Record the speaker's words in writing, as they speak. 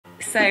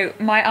So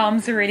my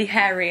arms are really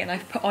hairy and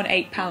I've put on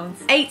 8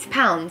 pounds. 8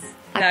 pounds?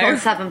 I've put on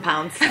 7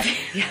 pounds.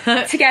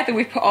 Together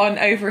we've put on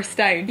over a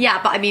stone.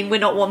 Yeah, but I mean, we're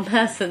not one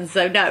person,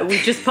 so no,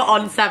 we've just put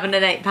on 7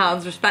 and 8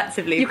 pounds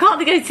respectively. You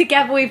can't go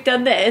together, we've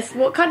done this.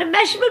 What kind of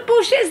measurement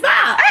bullshit is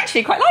that? I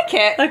actually quite like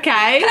it. Okay.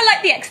 I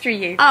like the extra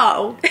you.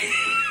 Oh.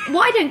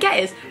 What I don't get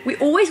is, we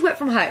always work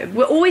from home,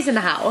 we're always in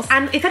the house,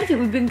 and if anything,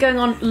 we've been going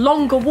on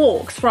longer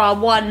walks for our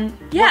what's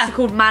it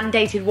called,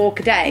 mandated walk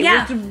a day.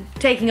 Yeah. We're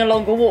taking a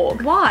longer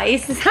walk. Why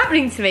is this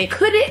happening to me?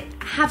 Could it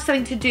have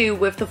something to do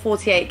with the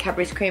 48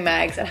 Cadbury's cream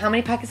eggs and how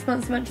many packets of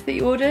Months Munch that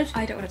you ordered?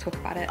 I don't want to talk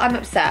about it. I'm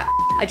upset.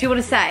 I do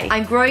want to say,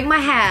 I'm growing my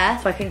hair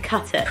so I can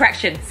cut it.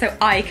 Correction, so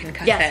I can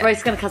cut it. Yes,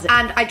 Rosie's going to cut it.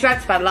 And I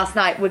dreamt about it last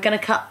night. We're going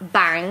to cut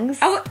bangs.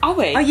 Oh, are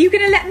we? Are you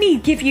going to let me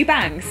give you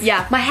bangs?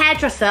 Yeah, my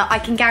hairdresser, I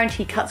can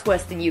guarantee, cuts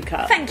worse than you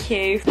cut. Thank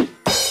you.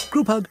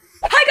 Group hug.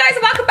 Hi guys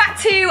and welcome back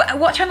to,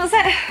 what channel is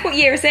it? What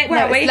year is it?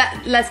 Where are we?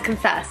 Let's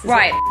Confess.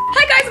 Right.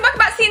 Hi guys and welcome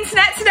back to the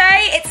internet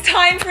today. It's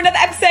time for another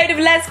episode of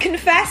Let's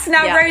Confess.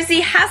 Now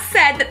Rosie has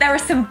said that there are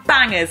some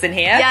bangers in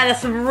here. Yeah, there's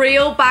some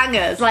real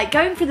bangers. Like,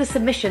 going through the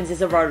submissions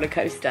is a roller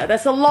coaster.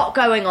 There's a lot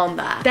going on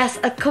there. There's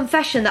a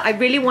confession that I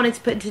really wanted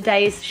to put in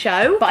today's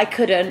show, but I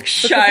couldn't.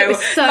 Show. It was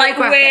so like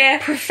graphic. We're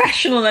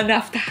professional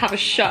enough to have a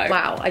show.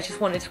 Wow, I just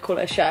wanted to call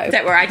it a show.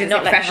 Don't worry, I didn't say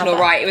professional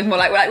right. It was more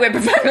like we're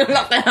professional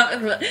enough.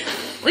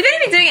 We've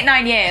only been doing it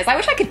 9 years. I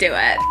wish I could do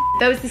it.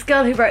 There was this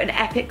girl who wrote an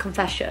epic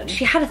confession.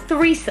 She had a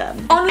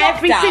threesome. On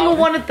Every lockdown. single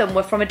one of them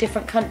were from a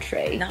different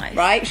country. Nice.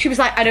 Right? She was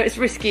like, I know it's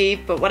risky,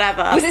 but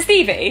whatever. Was it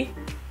Stevie?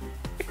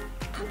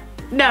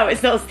 No,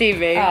 it's not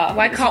Stevie. Oh,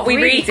 why can't we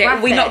really read it?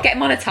 graphic. We not get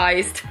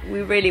monetised?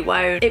 We really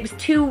won't. It was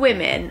 2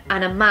 women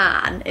and a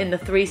man in the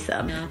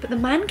threesome. Yeah. But the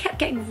man kept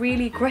getting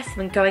really aggressive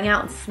and going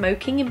out and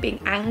smoking and being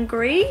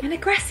angry. An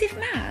aggressive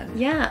man?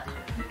 Yeah.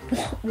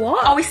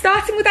 What? Are we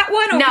starting with that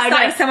one or are we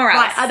starting somewhere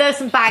else? Right, there's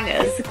some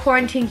bangers. It's a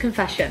quarantine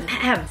confession.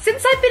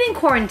 Since I've been in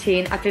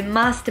quarantine, I've been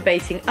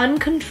masturbating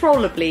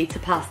uncontrollably to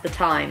pass the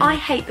time. I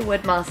hate the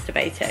word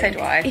masturbating. So do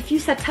I. If you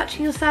said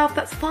touching yourself,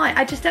 that's fine.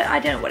 I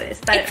don't know what it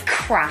is. It's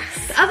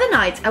crass. The other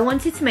night, I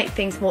wanted to make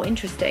things more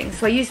interesting,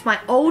 so I used my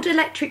old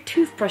electric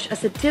toothbrush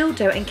as a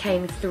dildo and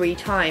came 3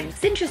 times.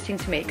 It's interesting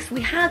to me because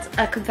we had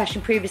a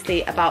confession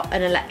previously about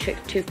an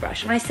electric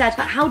toothbrush, and I said,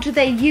 but how do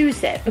they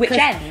use it? Which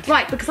end?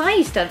 Right, because I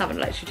used to have an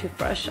electric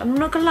toothbrush. I'm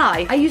not gonna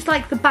lie. I used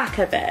like the back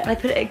of it. I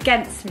put it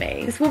against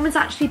me. This woman's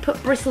actually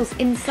put bristles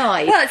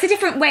inside. Well, it's a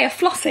different way of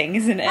flossing,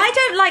 isn't it? I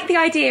don't like the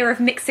idea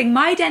of mixing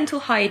my dental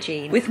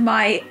hygiene with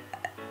my...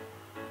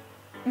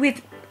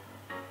 with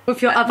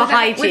your other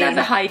hygiene. With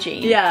other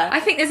hygiene. Yeah. I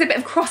think there's a bit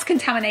of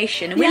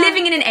cross-contamination. And we're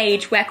living in an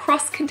age where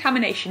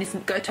cross-contamination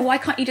isn't good. Why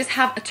can't you just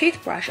have a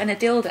toothbrush and a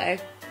dildo?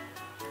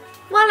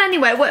 Well,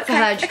 anyway, it worked for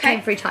her. She okay.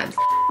 came 3 times.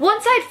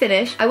 Once I'd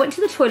finished, I went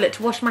to the toilet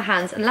to wash my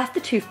hands and left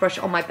the toothbrush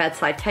on my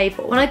bedside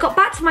table. When I got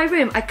back to my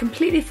room, I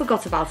completely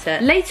forgot about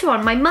it. Later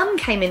on, my mum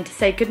came in to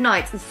say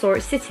goodnight and saw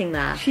it sitting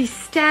there. She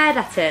stared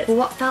at it for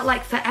what felt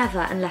like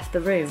forever and left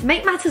the room. To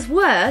make matters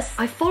worse,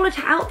 I followed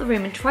her out the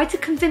room and tried to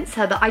convince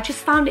her that I just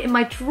found it in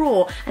my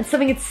drawer and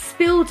something had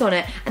spilled on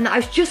it and that I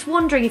was just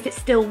wondering if it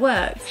still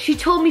worked. She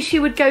told me she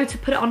would go to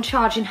put it on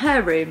charge in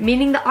her room,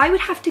 meaning that I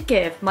would have to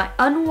give my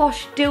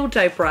unwashed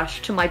dildo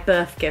brush to my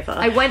birth giver.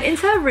 I went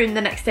into her room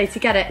the next day to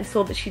get it and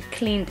saw that she'd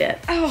cleaned it.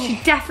 She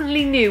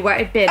definitely knew where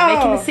it had been,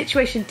 making the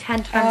situation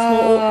 10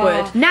 times more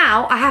awkward.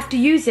 Now I have to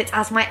use it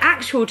as my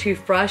actual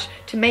toothbrush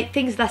to make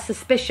things less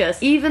suspicious,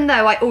 even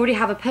though I already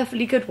have a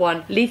perfectly good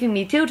one, leaving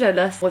me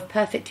dildoless with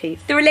perfect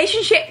teeth. The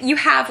relationship you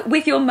have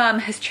with your mum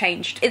has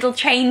changed. It'll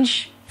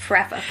change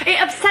forever. It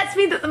upsets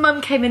me that the mum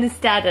came in and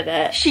stared at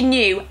it. She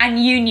knew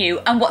and you knew,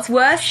 and what's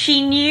worse,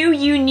 she knew,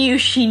 you knew,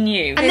 she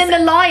knew. And then the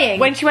lying,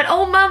 when she went,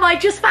 oh mum, I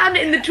just found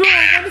it in the drawer,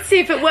 I want to see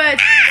if it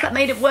works. That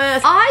made it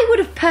worse. I would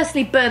have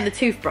personally burned the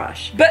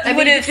toothbrush. But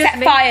would have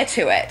set fire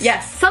to it.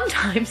 Yes.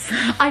 Sometimes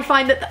I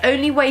find that the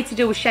only way to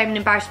deal with shame and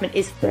embarrassment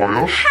is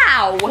fire.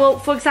 How? Well,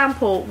 for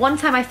example, one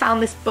time I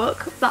found this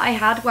book that I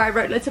had where I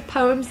wrote loads of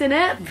poems in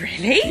it.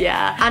 Really?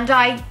 Yeah. And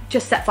I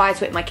just set fire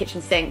to it in my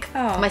kitchen sink.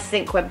 Oh. My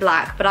sink went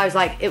black, but I was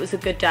like, it was a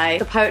good day.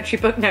 The poetry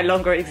book no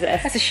longer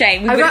exists. That's a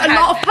shame. I wrote a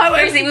lot of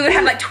poems. Rosie, we would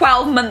have like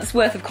 12 months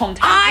worth of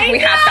content if we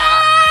had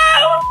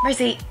that.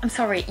 Rosie, I'm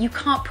sorry, you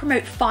can't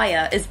promote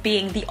fire as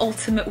being the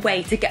ultimate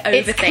way to get over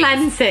things. It's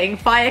cleansing.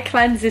 Fire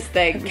cleanses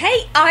things.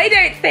 Okay, I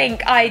don't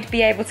think I'd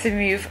be able to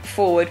move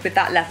forward with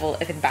that level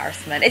of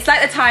embarrassment. It's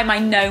like the time I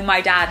know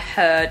my dad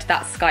heard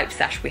that Skype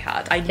sesh we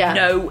had. I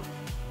know...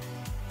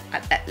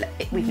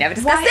 we've never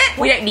discussed it.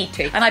 We don't need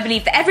to. And I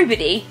believe that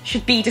everybody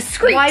should be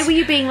discreet. Why were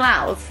you being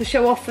loud? To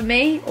show off for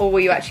me? Or were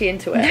you actually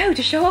into it? No,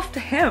 to show off to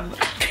him.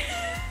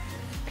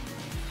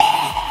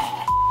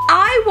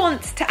 I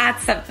want to add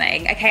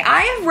something, okay?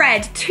 I have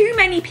read too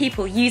many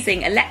people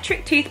using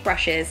electric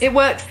toothbrushes. It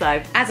works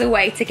though. As a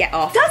way to get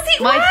off. Does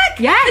it work?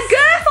 Yes. The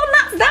girth on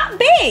that's that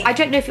big. I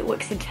don't know if it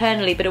works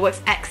internally, but it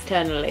works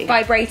externally.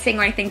 Vibrating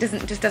or anything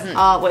doesn't.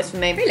 Ah, it works for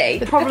me. Really?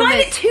 The problem I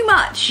find is, it too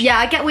much. Yeah,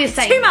 I get what you're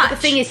saying. Too much. But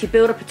the thing is, you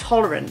build up a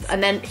tolerance,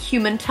 and then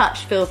human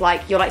touch feels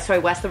like you're like, sorry,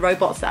 where's the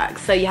robot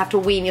sex? So you have to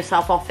wean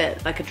yourself off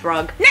it like a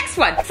drug. Next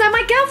Next one. So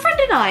my girlfriend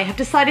and I have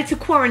decided to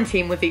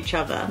quarantine with each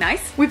other.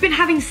 Nice. We've been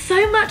having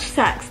so much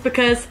sex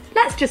because,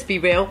 let's just be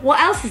real,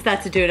 what else is there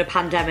to do in a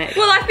pandemic?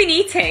 Well, I've been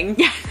eating.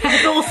 Yeah,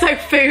 there's also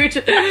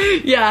food.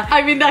 Yeah,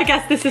 I mean, I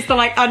guess this is the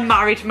like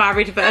unmarried,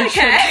 married version.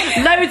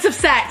 Okay. Loads of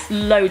sex,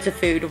 loads of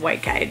food and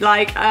weight gain.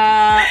 Like, you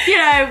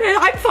know,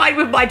 I'm fine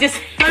with my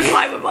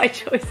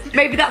choice.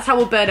 Maybe that's how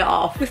we'll burn it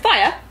off. With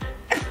fire?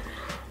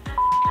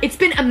 It's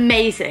been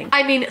amazing.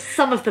 I mean,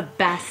 some of the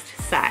best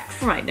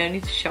sex. Right, no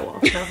need to show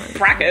off.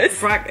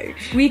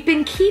 Braggers. We've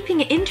been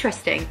keeping it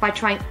interesting by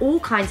trying all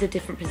kinds of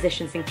different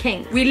positions and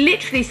kinks. We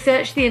literally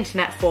searched the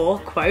internet for,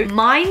 quote,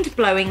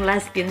 mind-blowing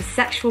lesbian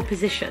sexual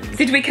positions.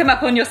 Did we come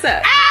up on your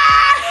search?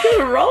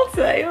 You're a roll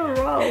today, you're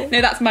a roll.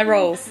 No, that's my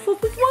rolls.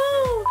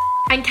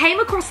 And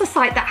came across a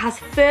site that has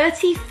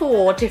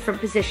 34 different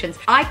positions.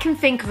 I can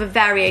think of a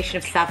variation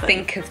of 7.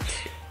 Think of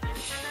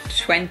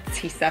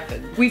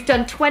 27. We've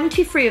done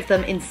 23 of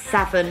them in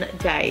 7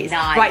 days.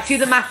 Nice. Right, do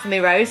the math for me,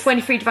 Rose.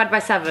 23 divided by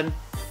 7.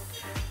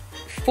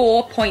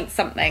 4 point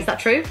something. Is that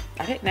true?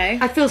 I don't know.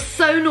 I feel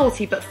so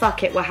naughty, but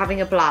fuck it, we're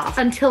having a blast.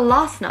 Until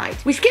last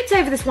night. We skipped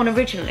over this one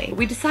originally, but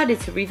we decided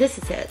to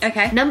revisit it.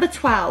 Okay. Number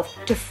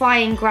 12,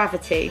 defying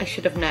gravity. I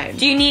should have known.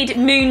 Do you need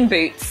moon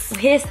boots?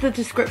 Here's the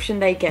description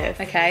they give.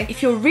 Okay.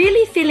 If you're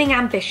really feeling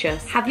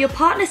ambitious, have your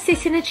partner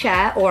sit in a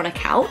chair or on a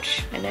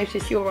couch. I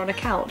notice you're on a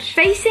couch.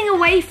 Facing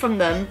away from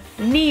them,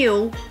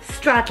 kneel,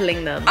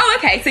 straddling them. Oh,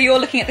 okay, so you're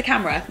looking at the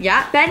camera.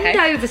 Yeah, bend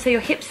Okay. over so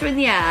your hips are in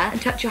the air and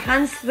touch your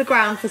hands to the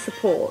ground for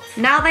support.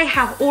 Now they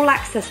have all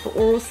access for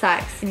oral sex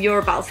and you're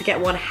about to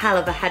get one hell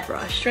of a head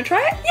rush. Do you want to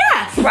try it?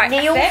 Yes. Right,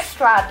 Kneel that's it.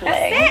 straddling.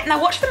 That's it.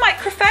 Now watch the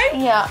microphone.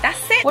 Yeah. That's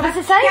it. What does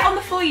it say? Get on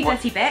the floor, you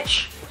dirty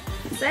bitch.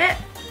 That's it.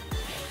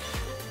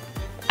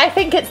 I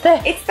think it's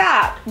this. It's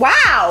that.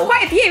 Wow.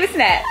 Quite a view,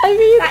 isn't it? I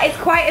mean, That is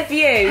quite a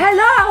view.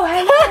 hello.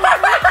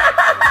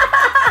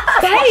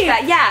 Babe,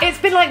 that, yeah. It's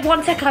been like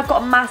 1 second, I've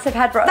got a massive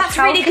head rush. That's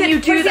How really can good. you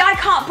do Rosie, that?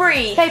 I can't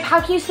breathe. Babe, how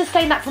can you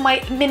sustain that for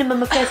my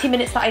minimum of 30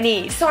 minutes that I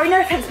need? Sorry,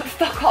 no offence, but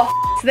fuck off.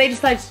 So they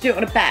decided to do it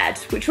on a bed,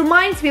 which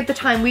reminds me of the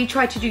time we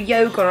tried to do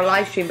yoga on a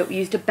live stream, but we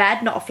used a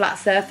bed, not a flat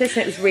surface,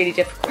 and it was really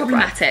difficult.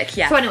 Problematic,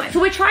 yeah. So anyway, so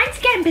we're trying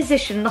to get in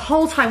position. The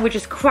whole time we're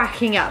just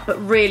cracking up,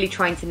 but really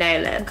trying to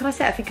nail it. And can I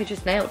say, I think I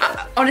just nailed it.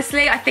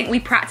 Honestly, I think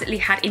we practically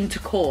had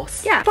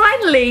intercourse. Yeah.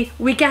 Finally,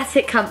 we get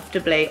it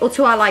comfortably, or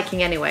to our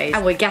liking anyways,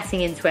 and we're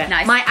getting into it.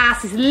 Nice. My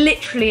ass is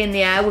literally in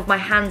the air with my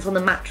hands on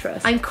the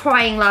mattress. I'm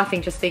crying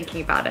laughing just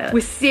thinking about it. We're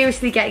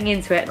seriously getting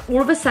into it, and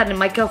all of a sudden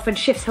my girlfriend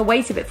shifts her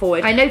weight a bit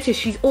forward. I notice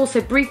she's also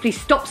briefly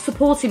stopped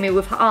supporting me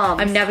with her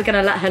arms. I'm never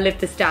gonna let her live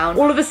this down.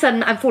 All of a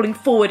sudden I'm falling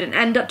forward and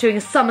end up doing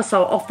a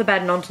somersault off the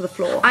bed and onto the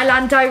floor. I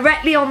land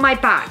directly on my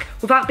back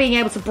without being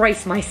able to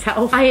brace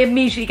myself. I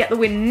immediately get the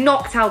wind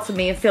knocked out of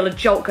me and feel a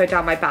jolt go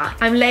down my back.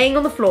 I'm laying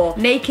on the floor,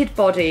 naked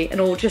body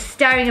and all, just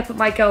staring up at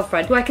my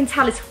girlfriend, who I can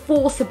tell is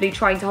forcibly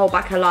trying to hold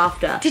back her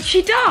laughter. Did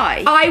she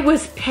die? I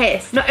was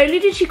pissed. Not only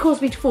did she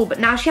cause me to fall, but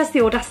now she has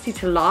the audacity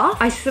to laugh.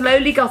 I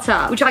slowly got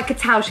up, which I could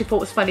tell she thought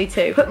was funny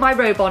too, put my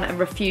robe on and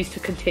refused to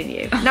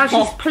continue. Now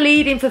she's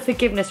pleading for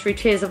forgiveness through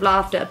tears of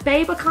laughter.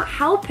 Babe, I can't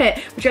help it,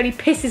 which only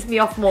pisses me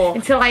off more,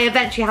 until I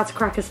eventually had to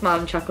crack a smile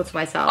and chuckle to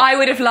myself. I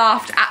would have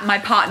laughed at my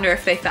partner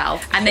if they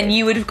fell, and then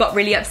you would have got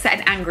really upset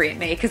and angry at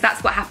me, because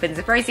that's what happens.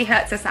 If Rosie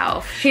hurts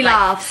herself, She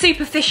laughs.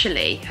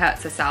 Superficially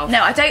hurts herself.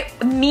 No, I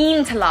don't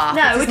mean to laugh.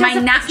 No, it's my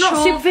natural it's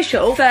not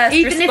superficial. first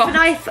Even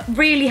response. if I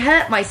really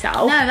hurt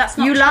myself, No, that's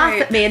not you true.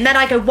 laugh at me and then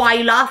I go, why are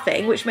you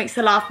laughing? Which makes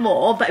her laugh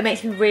more, but it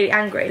makes me really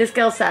angry. This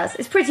girl says,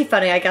 it's pretty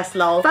funny, I guess,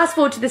 lol. Fast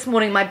forward to this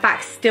morning, my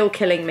back's still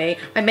killing me.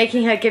 I'm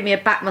making her give me a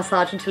back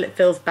massage until it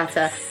feels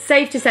better.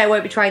 Safe to say I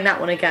won't be trying that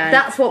one again.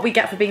 That's what we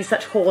get for being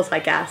such whores, I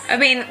guess. I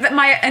mean,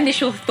 my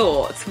initial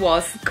thought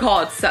was,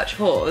 God, such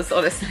whores,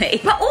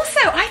 honestly. But also,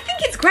 I think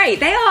it's great.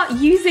 They are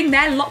using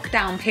their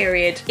lockdown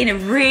period in a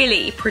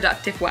really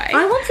productive way.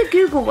 I want to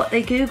Google what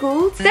they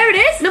Googled. There it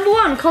is! Number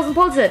 1,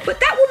 Cosmopolitan. But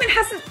that woman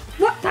hasn't...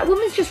 What? That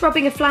woman's just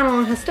rubbing a flannel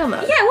on her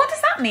stomach. Yeah, what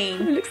does that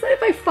mean? It looks like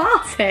they're both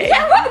farting.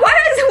 Yeah,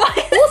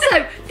 why?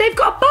 Also, they've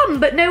got a bum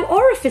but no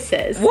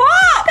orifices.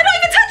 What? They're not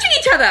even touching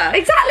each other.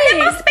 Exactly.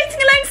 They're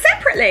masturbating alone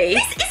separately.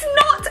 This is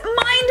not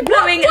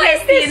mind-blowing What is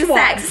lesbian this one?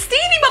 sex.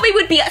 Stevie Bobby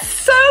would be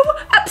so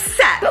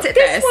upset But at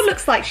this one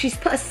looks like she's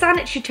put a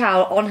sanitary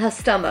towel on her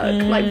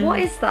stomach. Like, what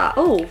is that?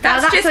 Oh,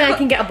 that's something I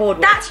can get aboard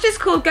with. That's just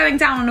called going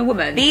down on a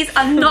woman. These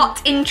are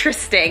not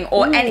interesting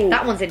or Ooh, any...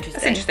 that one's interesting.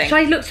 That's interesting. Shall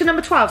I look to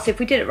number 12, see if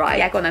we did it right?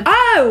 Yeah, go on then.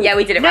 Oh! Yeah,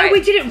 we did it no, right. No,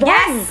 we did it wrong.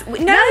 Yes.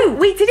 No,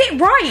 we did it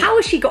right. How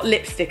has she got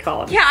lipstick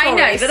on? Yeah, I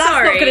know, but that's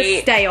not going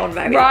to stay on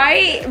very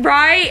long.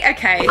 Right,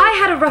 okay. I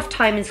had a rough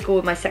time in school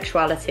with my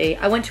sexuality.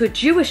 I went to a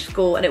Jewish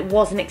school and it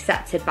wasn't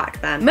accepted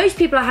back then. Most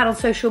people I had on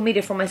social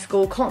media from my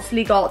school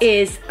constantly got,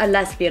 is a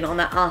lesbian on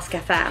their Ask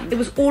FM. It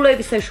was all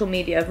over social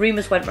media,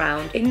 rumours went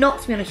round. It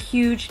knocked me on a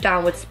huge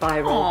downward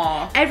spiral.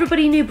 Aww.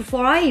 Everybody knew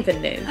before I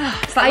even knew.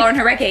 It's like Lauren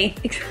Jareggi.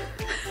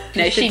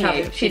 No, she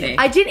knew. She knew.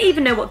 I didn't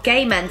even know what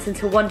gay meant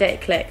until one day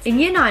it clicked. In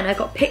year 9, I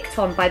got picked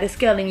on by this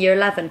girl in year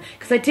 11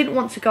 because I didn't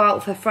want to go out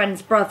with her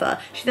friend's brother.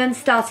 She then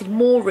started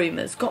more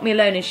rumours, got me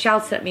alone and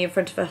shouted at me in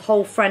front of her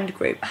whole friend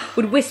group.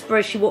 Would whisper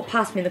as she walked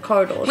past me in the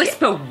corridors.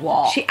 Whisper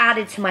what? She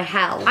added to my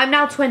hell. I'm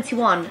now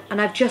 21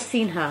 and I've just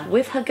seen her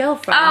with her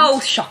girlfriend. Oh,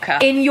 shocker.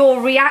 In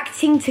your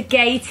reacting to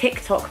gay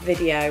TikTok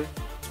video.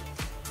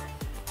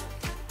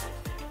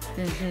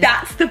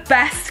 That's the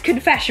best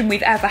confession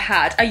we've ever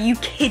had. Are you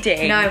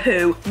kidding? No.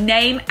 Who?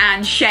 Name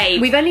and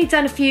shame. We've only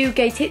done a few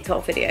gay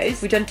TikTok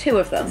videos. We've done 2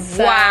 of them.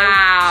 So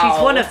wow.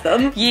 She's one of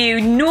them. You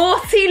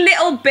naughty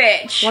little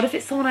bitch. What if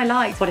it's someone I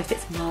liked? What if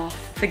it's Marth?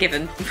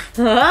 Forgiven.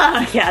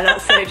 Yeah,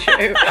 that's so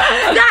true.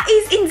 That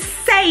is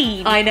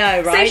insane. I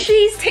know, right? So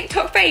she's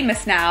TikTok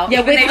famous now.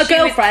 Yeah, with her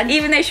girlfriend.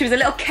 Even though she was a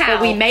little cow.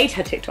 But we made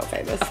her TikTok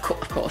famous. Of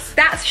course.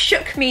 That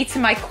shook me to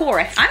my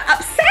core. I'm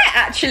upset,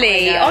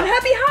 actually, on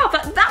her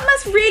behalf. That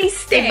must really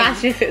sting.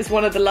 Imagine if it was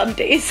one of the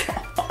Lundys.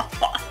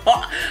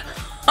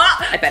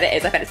 I bet it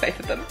is. I bet it's both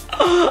of them. So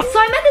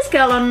I met this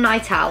girl on a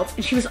night out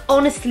and she was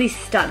honestly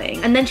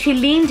stunning. And then she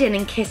leaned in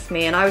and kissed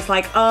me and I was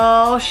like,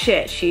 oh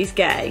shit, she's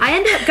gay. I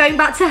ended up going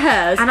back to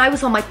hers and I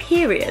was on my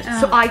period.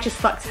 So I just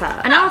fucked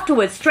her. And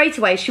afterwards, straight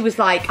away, she was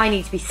like, I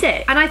need to be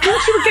sick. And I thought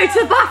she would go to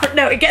the bathroom.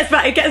 No, it gets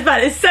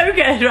better. It's so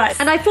good, right?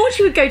 And I thought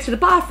she would go to the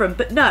bathroom,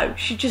 but no,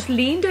 she just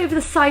leaned over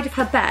the side of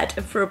her bed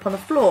and threw up on the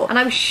floor. And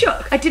I was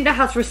shook. I didn't know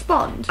how to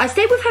respond. I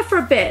stayed with her for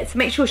a bit to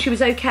make sure she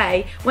was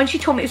okay when she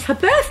told me it was her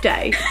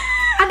birthday.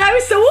 And I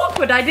was so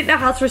awkward, I didn't know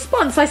how to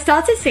respond, so I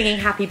started singing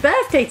happy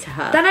birthday to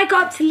her. Then I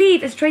got up to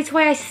leave and straight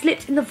away I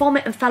slipped in the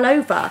vomit and fell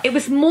over. It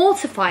was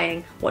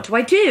mortifying. What do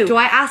I do? Do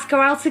I ask her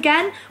out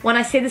again? When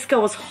I say this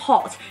girl was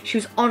hot, she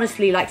was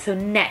honestly like so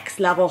next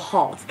level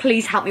hot.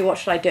 Please help me, what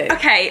should I do?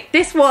 Okay.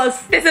 There's a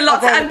lot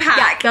to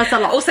unpack. Yeah, there's a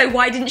lot. Also,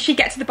 why didn't she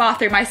get to the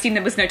bathroom? I assume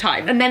there was no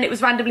time. And then it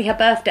was randomly her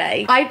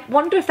birthday. I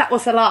wonder if that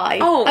was a lie.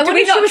 Oh, I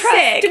wonder if she was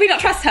sick. Did we not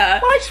trust her?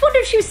 Well, I just wondered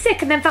if she was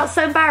sick and then felt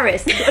so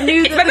embarrassed. I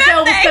knew that the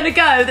girl was going to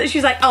go that she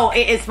was like, oh,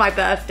 it is my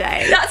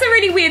birthday. That's a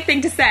really weird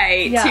thing to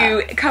say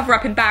to cover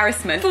up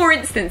embarrassment. For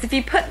instance, if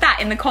you put that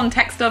in the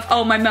context of,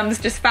 oh, my mum's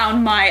just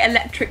found my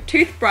electric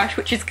toothbrush,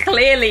 which is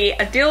clearly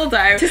a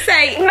dildo, to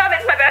say, Mum,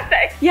 it's my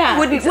birthday,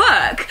 wouldn't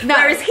work. No.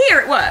 Whereas here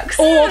it works.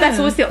 Or that's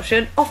always the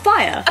option of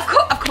fire. Of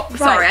course. Right.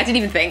 Sorry, I didn't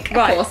even think.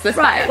 Of course, there's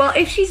fire. Well,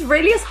 if she's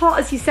really as hot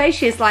as you say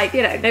she is, like,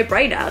 you know, no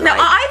brainer. No,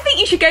 I think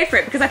you should go for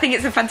it because I think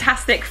it's a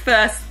fantastic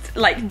first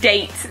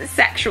date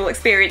sexual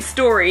experience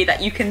story that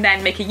you can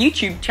then make a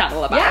YouTube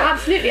channel about. Yeah,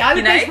 absolutely. I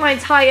would base my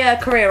entire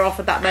career off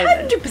of that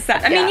moment.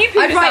 100%. I mean, you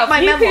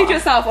proved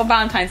yourself on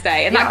Valentine's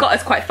Day and that got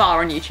us quite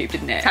far on YouTube,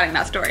 didn't it? Telling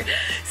that story.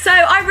 So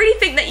I really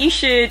think that you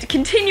should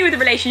continue with the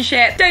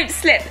relationship. Don't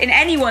slip in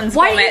anyone's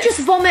vomit. Why don't you just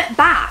vomit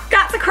back?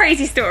 That's a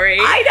crazy story.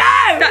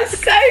 I know! That's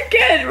so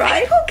good,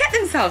 right? People get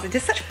themselves into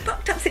such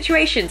fucked up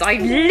situations. I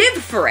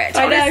live for it.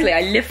 Honestly,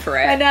 I live for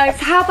it. I know.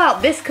 So how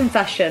about this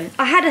confession?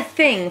 I had a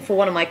thing for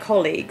one of my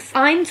colleagues.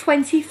 I'm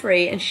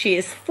 23 and she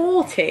is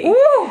 40.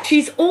 Ooh.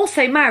 She's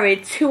also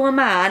married to a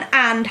man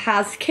and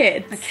has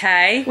kids.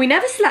 Okay. We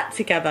never slept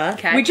together.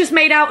 Okay. We just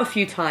made out a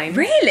few times.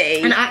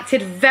 Really? And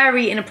acted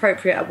very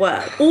inappropriate at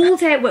work. All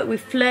day at work we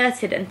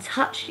flirted and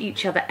touched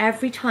each other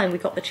every time we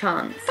got the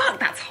chance.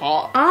 Fuck, that's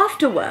hot.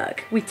 After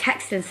work, we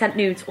texted and sent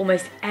nudes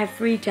almost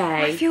every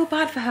day. I feel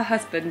bad for her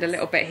husband a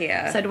little bit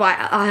here. So do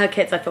I. Her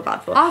kids I feel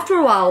bad for. After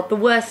a while, the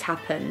worst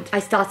happened.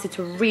 I started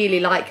to really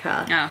like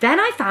her. Oh. Then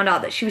I found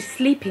out that she was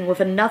sleeping with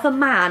another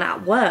man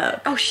at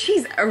work. Oh,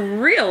 she's a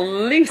real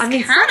loose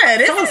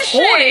cannon, isn't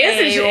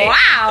she?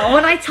 Wow.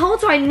 When I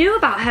told her I knew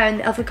about her and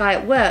the other guy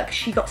at work,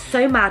 she got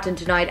so mad and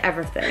denied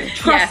everything.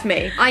 Trust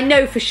me, I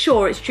know for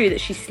sure it's true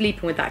that she's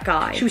sleeping with that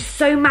guy. She was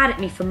so mad at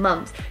me for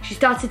months. She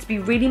started to be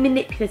really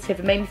manipulative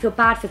and made me feel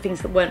bad for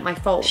things that weren't my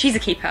fault. She's a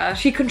keeper.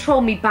 She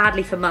controlled me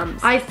badly for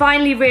months. I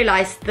finally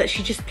realised that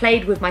she just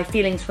played with my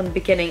feelings from the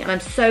beginning, and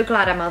I'm so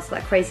glad I'm out of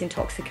that crazy and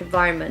toxic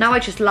environment. Now I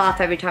just laugh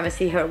every time I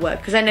see her at work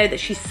because I know that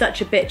she's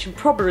such a bitch and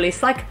probably a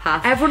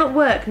psychopath. Everyone at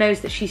work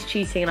knows that she's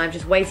cheating and I'm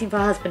just waiting for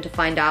her husband to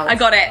find out. I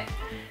got it.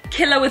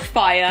 Kill her with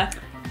fire.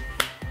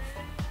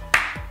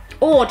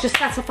 Or just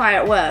set a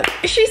fire at work.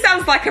 She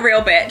sounds like a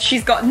real bitch.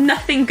 She's got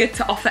nothing good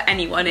to offer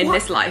anyone in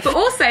this life. But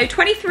also,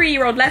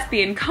 23-year-old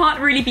lesbian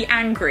can't really be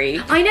angry.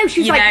 I know,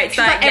 she's like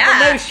everyone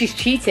knows she's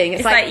cheating.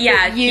 It's like you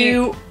are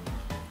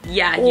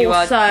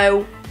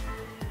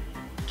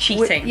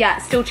cheating.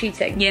 Still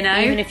cheating. You know?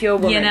 Even if you're a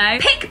woman. You know?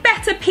 Pick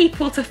better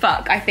people to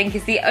fuck, I think,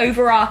 is the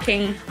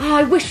overarching... Oh,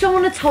 I wish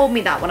someone had told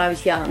me that when I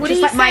was young. What just are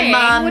you like saying?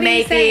 My mum, what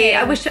maybe.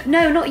 I wish...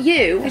 No, not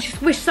you. I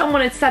just wish someone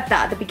had said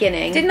that at the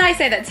beginning. Didn't I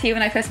say that to you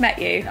when I first met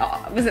you?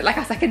 Oh, was it like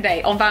our second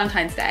date on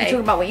Valentine's Day? You're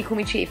talking about when you call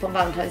me cheap on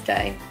Valentine's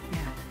Day.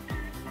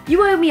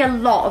 You owe me a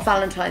lot of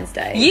Valentine's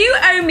Day. You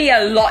owe me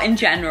a lot in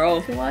general.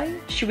 Do I?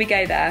 Should we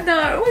go there?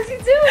 No, what's he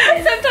doing?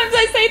 Sometimes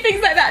I say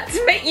things like that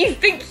to make you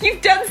think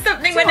you've done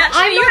something when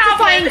actually you haven't. I'm not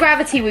defying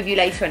gravity with you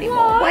later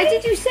anymore. Why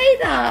did you say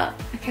that?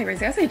 Okay,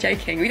 Rosie, I was only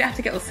joking. We don't have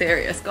to get all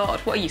serious. God,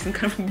 what are you, some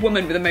kind of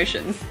woman with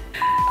emotions?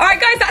 Alright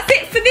guys, that's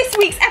it for this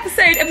week's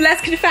episode of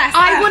Let's Confess.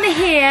 I want to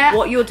hear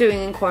what you're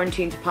doing in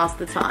quarantine to pass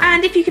the time.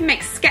 And if you can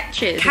make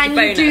sketches. Can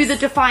you do the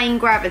defying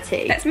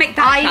gravity? Let's make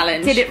that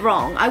challenge. I did it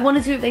wrong. I want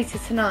to do it later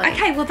tonight.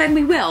 Okay, well then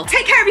we will.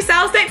 Take care of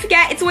yourselves. Don't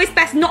forget, it's always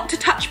best not to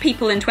touch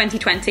people in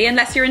 2020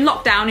 unless you're in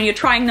lockdown and you're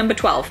trying number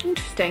 12.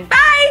 Interesting.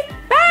 Bye!